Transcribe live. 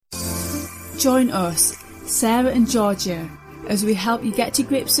Join us, Sarah and Georgia, as we help you get to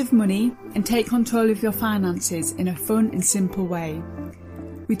grips with money and take control of your finances in a fun and simple way.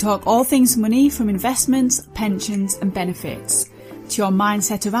 We talk all things money, from investments, pensions and benefits, to your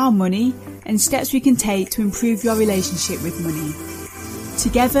mindset around money and steps we can take to improve your relationship with money.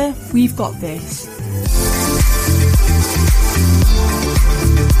 Together, we've got this.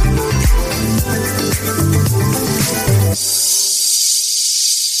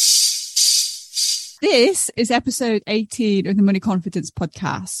 This is episode 18 of the Money Confidence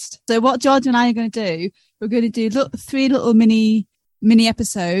podcast. So what George and I are going to do, we're going to do three little mini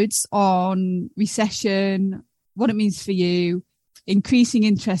episodes on recession, what it means for you, increasing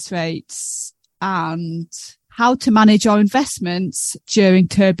interest rates, and how to manage your investments during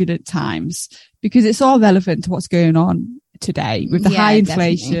turbulent times, because it's all relevant to what's going on today with the high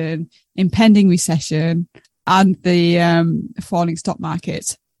inflation, definitely. Impending recession, and the falling stock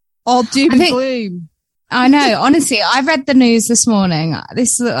market. All doom and gloom. I know. Honestly, I read the news this morning.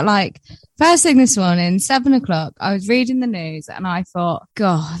 This is like first thing this morning, 7:00. I was reading the news and I thought,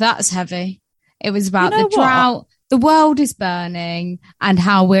 God, that's heavy. It was about the drought. The world is burning and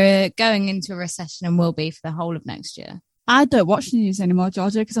how we're going into a recession and will be for the whole of next year. I don't watch the news anymore,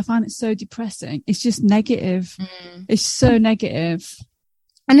 Georgia, because I find it so depressing. It's just negative. It's so negative.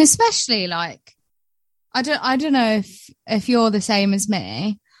 And especially like, I don't know if you're the same as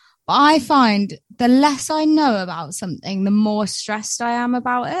me, but I find the less I know about something, the more stressed I am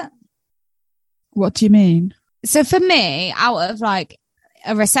about it. What do you mean? So for me, out of like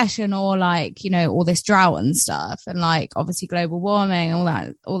a recession or like, you know, all this drought and stuff, and like obviously global warming, all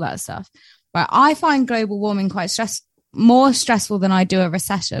that stuff, but I find global warming quite more stressful than I do a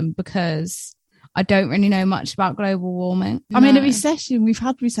recession, because I don't really know much about global warming. I mean, a recession, we've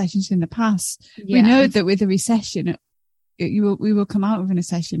had recessions in the past. Yeah. We know that with a recession, we will come out of a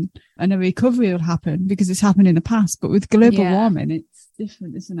recession and a recovery will happen because it's happened in the past. But with global warming, it's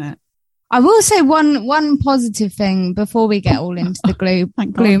different, isn't it? I will say one positive thing before we get all into the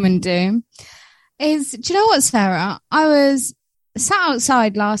gloom and doom is, do you know what, Sarah? I was sat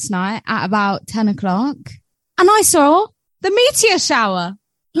outside last night at about 10:00 and I saw the meteor shower.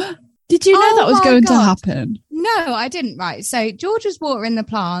 Did you know that was going to happen? No, I didn't. Right. So George was watering the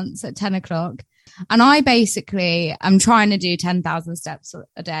plants at 10:00. And I basically am trying to do 10,000 steps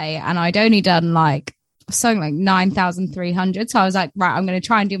a day. And I'd only done like something like 9,300. So I was like, right, I'm going to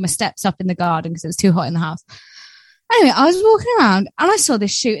try and do my steps up in the garden because it was too hot in the house. Anyway, I was walking around and I saw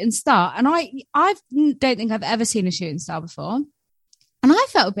this shooting star. And I don't think I've ever seen a shooting star before. And I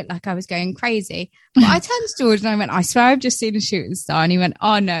felt a bit like I was going crazy. But I turned to George and I went, I swear I've just seen a shooting star. And he went,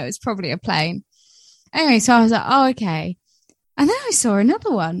 oh no, it's probably a plane. Anyway, so I was like, oh, okay. And then I saw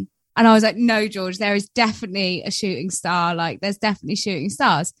another one. And I was like, no, George, there is definitely a shooting star. Like, there's definitely shooting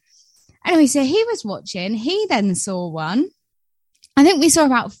stars. Anyway, so he was watching. He then saw one. I think we saw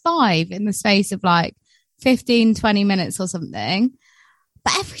about 5 in the space of like 15, 20 minutes or something.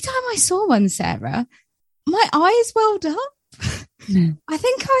 But every time I saw one, Sarah, my eyes welled up. I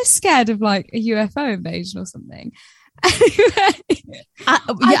think I was scared of like a UFO invasion or something. Anyway,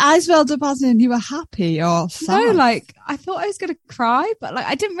 your eyes welled up as in you were happy or sad? No, like I thought I was going to cry, but like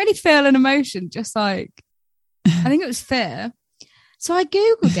I didn't really feel an emotion, just like I think it was fear. So I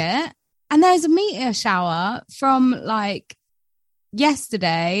Googled it and there's a meteor shower from like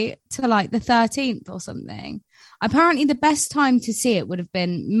yesterday to like the 13th or something. Apparently the best time to see it would have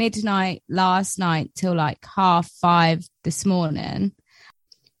been midnight last night till like 5:30 this morning.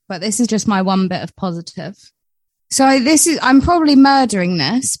 But this is just my one bit of positive. So I'm probably murdering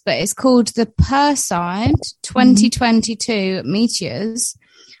this, but it's called the Perseid 2022 meteors,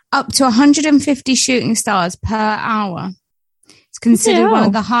 up to 150 shooting stars per hour. It's considered one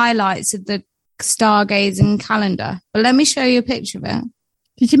of the highlights of the stargazing calendar. But let me show you a picture of it.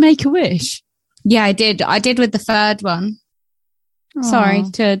 Did you make a wish? Yeah, I did. I did with the third one. Aww. Sorry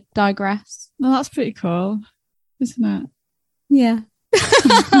to digress. Well, that's pretty cool, isn't it? Yeah.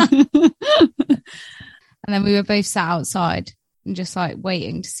 And then we were both sat outside and just like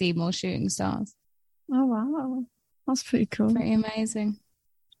waiting to see more shooting stars. Oh, wow. That's pretty cool. Pretty amazing.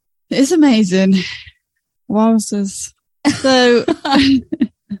 It is amazing. Wowzers. So,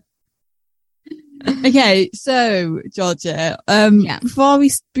 okay. So, Georgia, before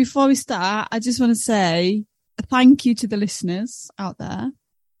we start, I just want to say thank you to the listeners out there.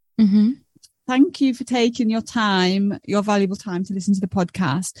 Mm-hmm. Thank you for taking your time, your valuable time to listen to the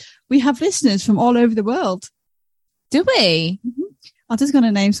podcast. We have listeners from all over the world. Do we? Mm-hmm. I'm just going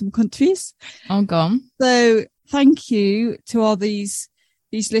to name some countries. Oh, go on. So thank you to all these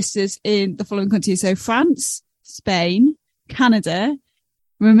listeners in the following countries. So France, Spain, Canada,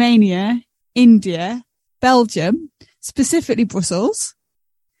 Romania, India, Belgium, specifically Brussels,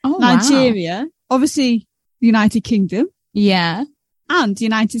 Nigeria, obviously the United Kingdom. Yeah. And the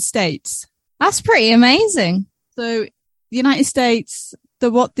United States. That's pretty amazing. So the United States,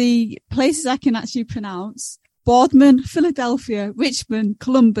 the places I can actually pronounce: Boardman, Philadelphia, Richmond,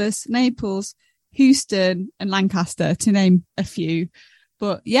 Columbus, Naples, Houston, and Lancaster, to name a few.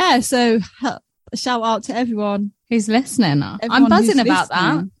 But yeah, so a shout out to everyone who's listening. I'm buzzing about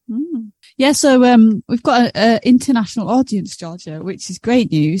that. Yeah, so we've got an international audience, Georgia, which is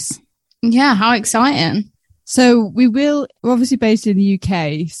great news. Yeah, how exciting. So we're obviously based in the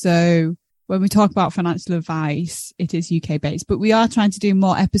UK. So when we talk about financial advice, it is UK based, but we are trying to do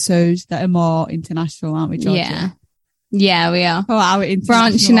more episodes that are more international, aren't we, Georgia? Yeah, we are. For our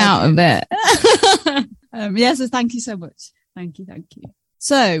branching out a bit. So thank you so much. Thank you.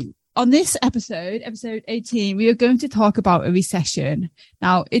 So on this episode 18, we are going to talk about a recession.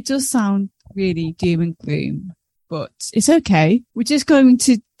 Now, it does sound really doom and gloom, but it's okay. We're just going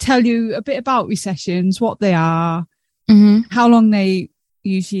to tell you a bit about recessions, what they are, how long they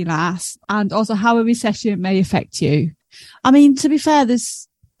usually last, and also how a recession may affect you. I mean, to be fair,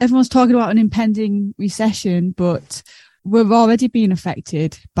 everyone's talking about an impending recession, but we're already being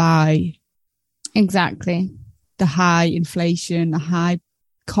affected by exactly the high inflation, the high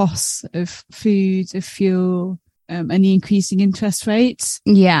costs of food, of fuel, and the increasing interest rates.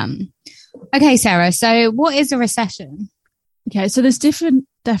 Yeah. Okay, Sarah. So what is a recession? Okay, so there's different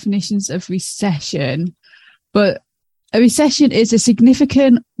definitions of recession, but a recession is a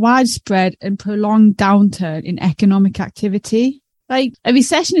significant, widespread and prolonged downturn in economic activity. Like, a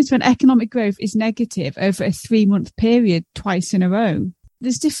recession is when economic growth is negative over a 3-month period twice in a row.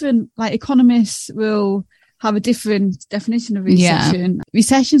 There's different, economists will have a different definition of recession. Yeah.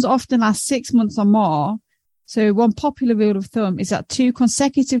 Recessions often last 6 months or more. So one popular rule of thumb is that 2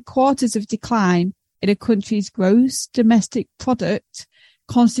 consecutive quarters of decline in a country's gross domestic product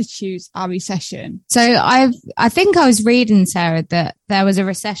constitutes a recession. So I think I was reading, Sarah, that there was a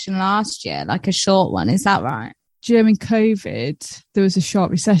recession last year, like a short one. Is that right? During COVID, there was a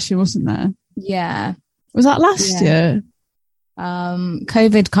short recession, wasn't there? Yeah. Was that last year?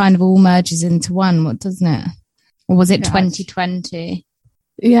 COVID kind of all merges into one, doesn't it? Or was it 2020?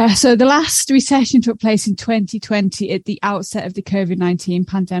 Yeah, so the last recession took place in 2020 at the outset of the COVID-19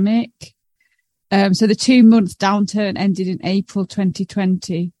 pandemic. So the 2-month downturn ended in April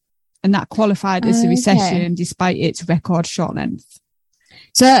 2020, and that qualified as a recession despite its record short length.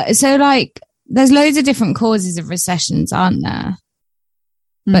 So there's loads of different causes of recessions, aren't there?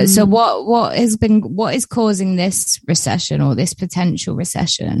 But so what is causing this recession or this potential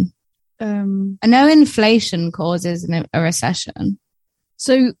recession? I know inflation causes a recession.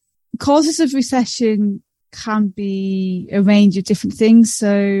 So causes of recession can be a range of different things.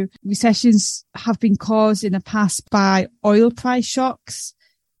 So recessions have been caused in the past by oil price shocks,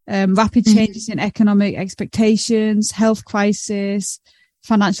 rapid changes in economic expectations, health crisis,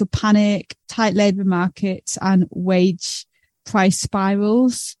 financial panic, tight labour markets, and wage price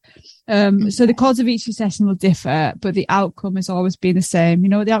spirals. So the cause of each recession will differ, but the outcome has always been the same. You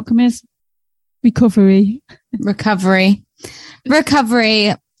know what the outcome is? Recovery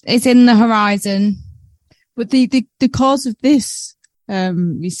is in the horizon. But the cause of this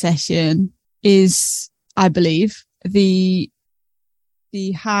recession is, I believe, the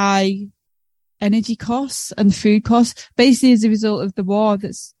high energy costs and food costs, basically as a result of the war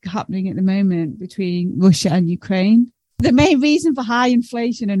that's happening at the moment between Russia and Ukraine. The main reason for high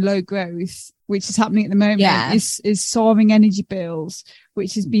inflation and low growth, which is happening at the moment, is soaring energy bills,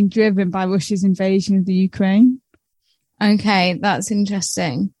 which has been driven by Russia's invasion of the Ukraine. Okay, that's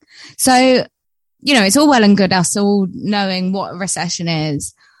interesting. So, it's all well and good us all knowing what a recession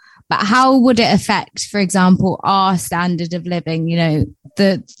is, but how would it affect, for example, our standard of living?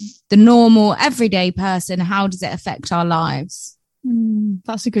 The normal everyday person. How does it affect our lives?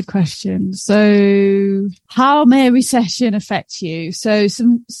 That's a good question. So how may a recession affect you? So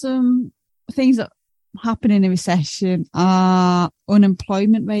some things that happen in a recession are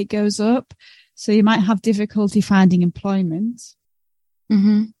unemployment rate goes up. So you might have difficulty finding employment.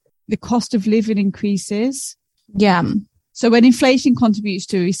 The cost of living increases. Yeah. So when inflation contributes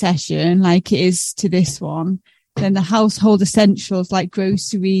to a recession, like it is to this one, then the household essentials like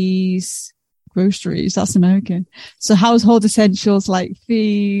groceries, that's American. So household essentials like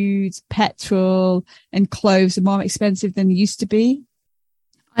food, petrol and clothes are more expensive than they used to be.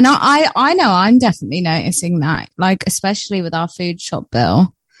 And I know I'm definitely noticing that, like, especially with our food shop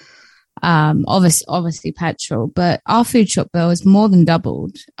bill. Obviously petrol, but our food shop bill is more than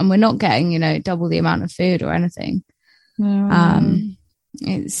doubled and we're not getting, double the amount of food or anything.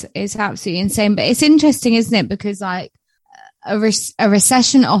 It's absolutely insane. But it's interesting, isn't it? Because like a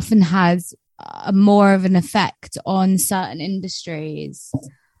recession often has more of an effect on certain industries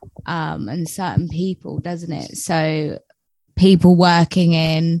and certain people, doesn't it? So people working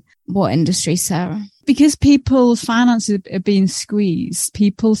in what industry, Sarah? Because people's finances are being squeezed,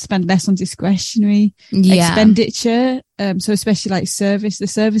 people spend less on discretionary expenditure. So especially like the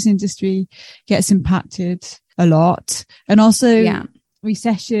service industry gets impacted a lot. And also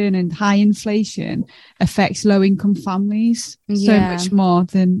recession and high inflation affects low income families so much more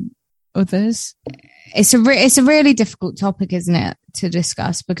than others. It's a really difficult topic, isn't it, to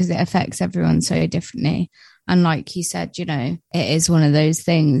discuss, because it affects everyone so differently. And like you said, you know, it is one of those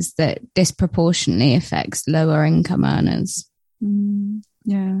things that disproportionately affects lower income earners.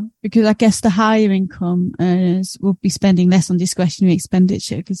 Yeah, because I guess the higher income earners will be spending less on discretionary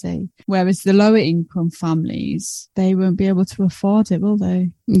expenditure whereas the lower income families, they won't be able to afford it, will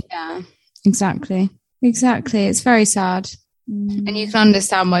they? Yeah, exactly. It's very sad. And you can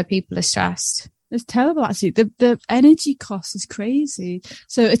understand why people are stressed. It's terrible, actually. The energy cost is crazy.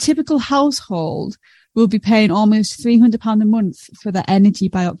 So a typical household will be paying almost £300 a month for their energy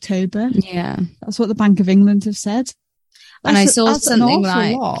by October. Yeah. That's what the Bank of England have said. And I saw something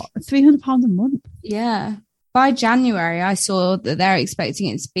like £300 a month. Yeah. By January, I saw that they're expecting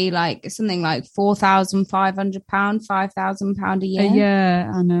it to be like something like £4,500, £5,000 a year.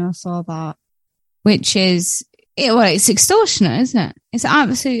 Yeah, I know. I saw that. Which is, it's extortionate, isn't it? It's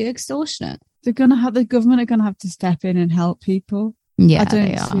absolutely extortionate. The government are going to have to step in and help people. Yeah,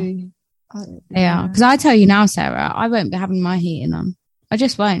 they are. They are. Because I tell you now, Sarah, I won't be having my heating on. I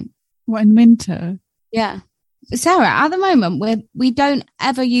just won't. What, in winter? Yeah. Sarah, at the moment, we don't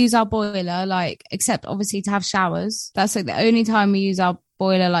ever use our boiler, like, except obviously to have showers. That's like the only time we use our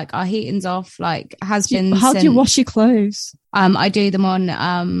boiler, like our heating's off, like has been. How do you wash your clothes? I do them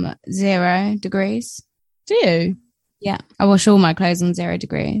on 0 degrees. Do you? Yeah. I wash all my clothes on 0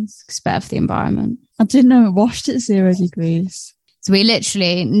 degrees. It's better for the environment. I didn't know it washed at 0 degrees. So we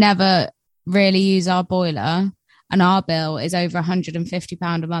literally never really use our boiler, and our bill is over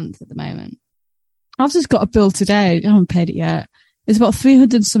 £150 a month at the moment. I've just got a bill today. I haven't paid it yet. It's about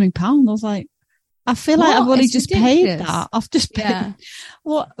 300 and something pounds. I was like, I feel like I've only just paid that. I've just paid.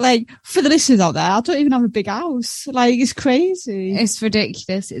 What, like, for the listeners out there, I don't even have a big house. Like, it's crazy. It's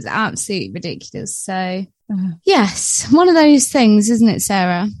ridiculous. It's absolutely ridiculous. So, yes, one of those things, isn't it,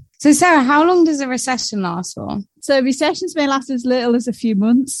 Sarah? So, Sarah, how long does a recession last for? So recessions may last as little as a few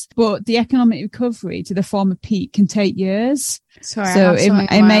months, but the economic recovery to the former peak can take years. So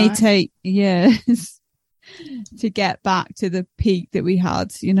it may take years to get back to the peak that we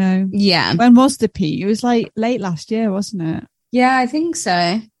had, you know. Yeah. When was the peak? It was like late last year, wasn't it? Yeah, I think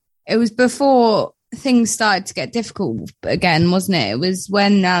so. It was before things started to get difficult again, wasn't it? It was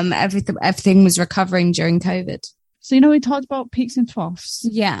when everything was recovering during COVID. So, you know, we talked about peaks and troughs.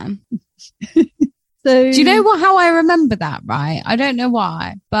 Yeah. So, do you know how I remember that, right? I don't know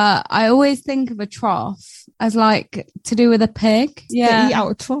why, but I always think of a trough as like to do with a pig. Yeah. They eat out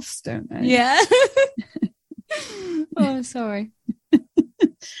of troughs, don't they? Yeah. Oh, sorry.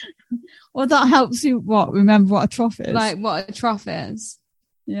 Well, that helps you remember what a trough is. Like what a trough is.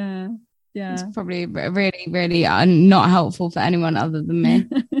 Yeah. Yeah. It's probably really, really not helpful for anyone other than me.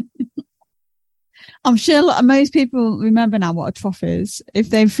 I'm sure most people remember now what a trough is.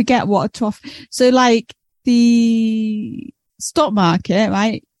 If they forget what a trough, so like the stock market,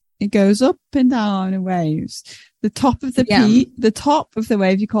 right? It goes up and down in waves. The top of the peak, the top of the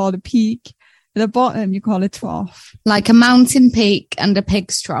wave you call a peak. The bottom you call a trough. Like a mountain peak and a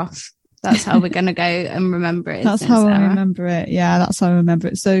pig's trough. That's how we're going to go and remember it. That's how I remember it. Yeah, that's how I remember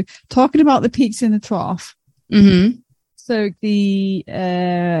it. So talking about the peaks and the trough. Mm-hmm. So the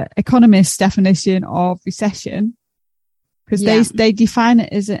economist's definition of recession, because they define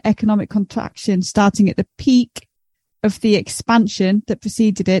it as an economic contraction starting at the peak of the expansion that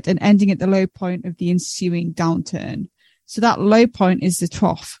preceded it and ending at the low point of the ensuing downturn. So that low point is the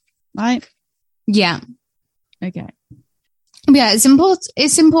trough, right? Yeah. Okay. Yeah, it's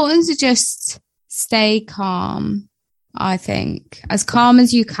important to just stay calm, I think. As calm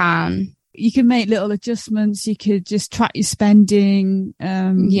as you can. You can make little adjustments. You could just track your spending.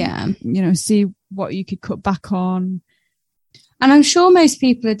 You know, see what you could cut back on. And I'm sure most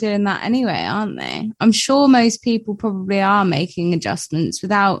people are doing that anyway, aren't they? I'm sure most people probably are making adjustments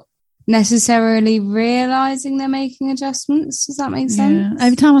without necessarily realizing they're making adjustments. Does that make sense? Yeah.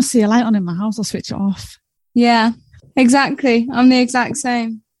 Every time I see a light on in my house, I'll switch it off. Yeah, exactly. I'm the exact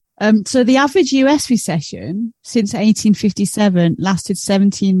same. So the average US recession since 1857 lasted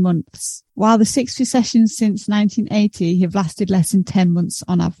 17 months, while the 6 recessions since 1980 have lasted less than 10 months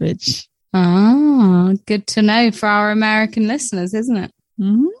on average. Ah, good to know for our American listeners, isn't it?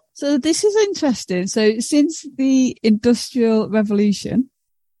 Mm-hmm. So this is interesting. So since the Industrial Revolution,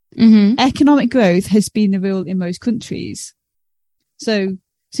 economic growth has been the rule in most countries. So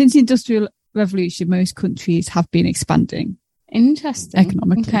since the Industrial Revolution, most countries have been expanding. Interesting.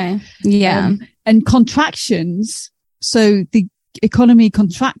 Economically. Okay. Yeah. And contractions, so the economy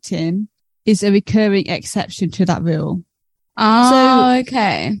contracting is a recurring exception to that rule. Oh,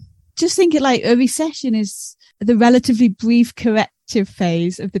 okay. Just think it like a recession is the relatively brief corrective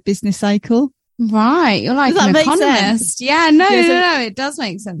phase of the business cycle. Right. You're like an economist. Sense? Yeah, no, it does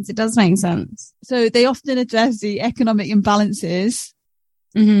make sense. It does make sense. So they often address the economic imbalances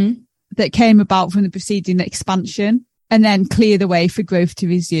that came about from the preceding expansion and then clear the way for growth to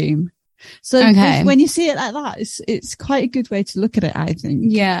resume. So when you see it like that, it's quite a good way to look at it, I think.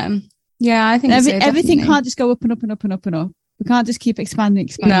 Yeah. Yeah, I think so, everything can't just go up and up and up and up and up. We can't just keep expanding.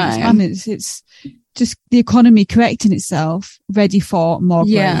 It's just the economy correcting itself, ready for more growth.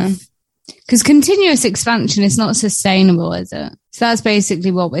 Yeah. Because continuous expansion is not sustainable, is it? So that's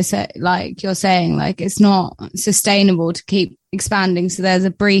basically what we're saying. Like you're saying, like it's not sustainable to keep expanding. So there's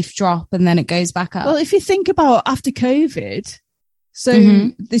a brief drop and then it goes back up. Well, if you think about after COVID, so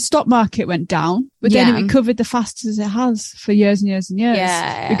the stock market went down, but then it recovered the fastest as it has for years and years and years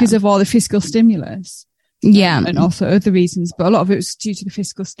because of all the fiscal stimulus. Yeah. And also other reasons, but a lot of it was due to the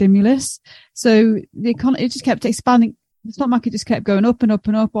fiscal stimulus. So the economy, it just kept expanding. The stock market just kept going up and up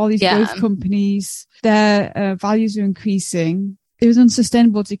and up. All these growth companies, their values are increasing. It was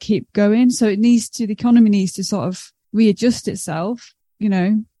unsustainable to keep going. So the economy needs to sort of readjust itself, you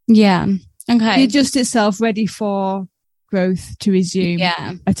know. Yeah. Okay. Readjust itself, ready for growth to resume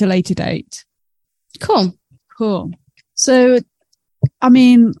at a later date. Cool. So, I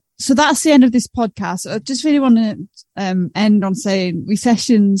mean, so that's the end of this podcast. I just really want to end on saying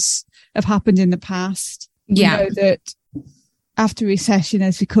recessions have happened in the past. Yeah. We know that after recession,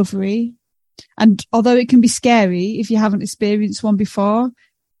 there's recovery. And although it can be scary if you haven't experienced one before,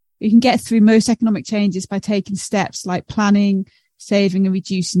 you can get through most economic changes by taking steps like planning, saving and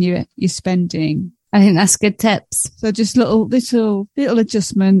reducing your spending. I think that's good tips. So just little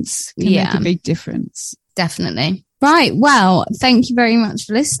adjustments can make a big difference. Definitely. Right. Well, thank you very much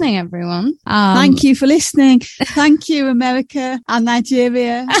for listening, everyone. Thank you for listening. Thank you, America and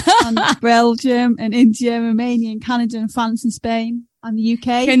Nigeria and Belgium and India, Romania and Canada and France and Spain and the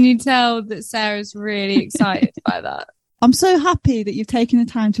UK. Can you tell that Sarah's really excited by that? I'm so happy that you've taken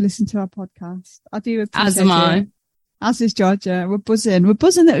the time to listen to our podcast. I do appreciate it. As am I. As is Georgia. We're buzzing. We're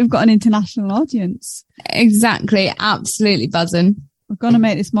buzzing that we've got an international audience. Exactly. Absolutely buzzing. We're going to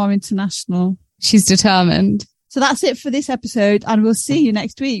make this more international. She's determined. So that's it for this episode, and we'll see you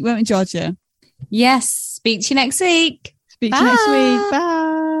next week, won't we, Georgia? Yes. Speak to you next week. Speak to you next week.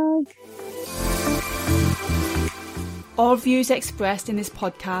 Bye. All views expressed in this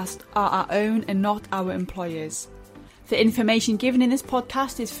podcast are our own and not our employers. The information given in this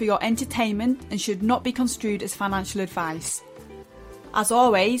podcast is for your entertainment and should not be construed as financial advice. As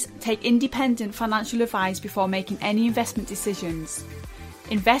always, take independent financial advice before making any investment decisions.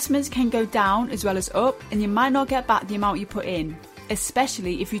 Investments can go down as well as up, and you might not get back the amount you put in,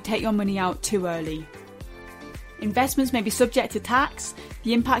 especially if you take your money out too early. Investments may be subject to tax.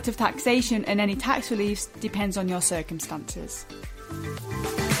 The impact of taxation and any tax reliefs depends on your circumstances.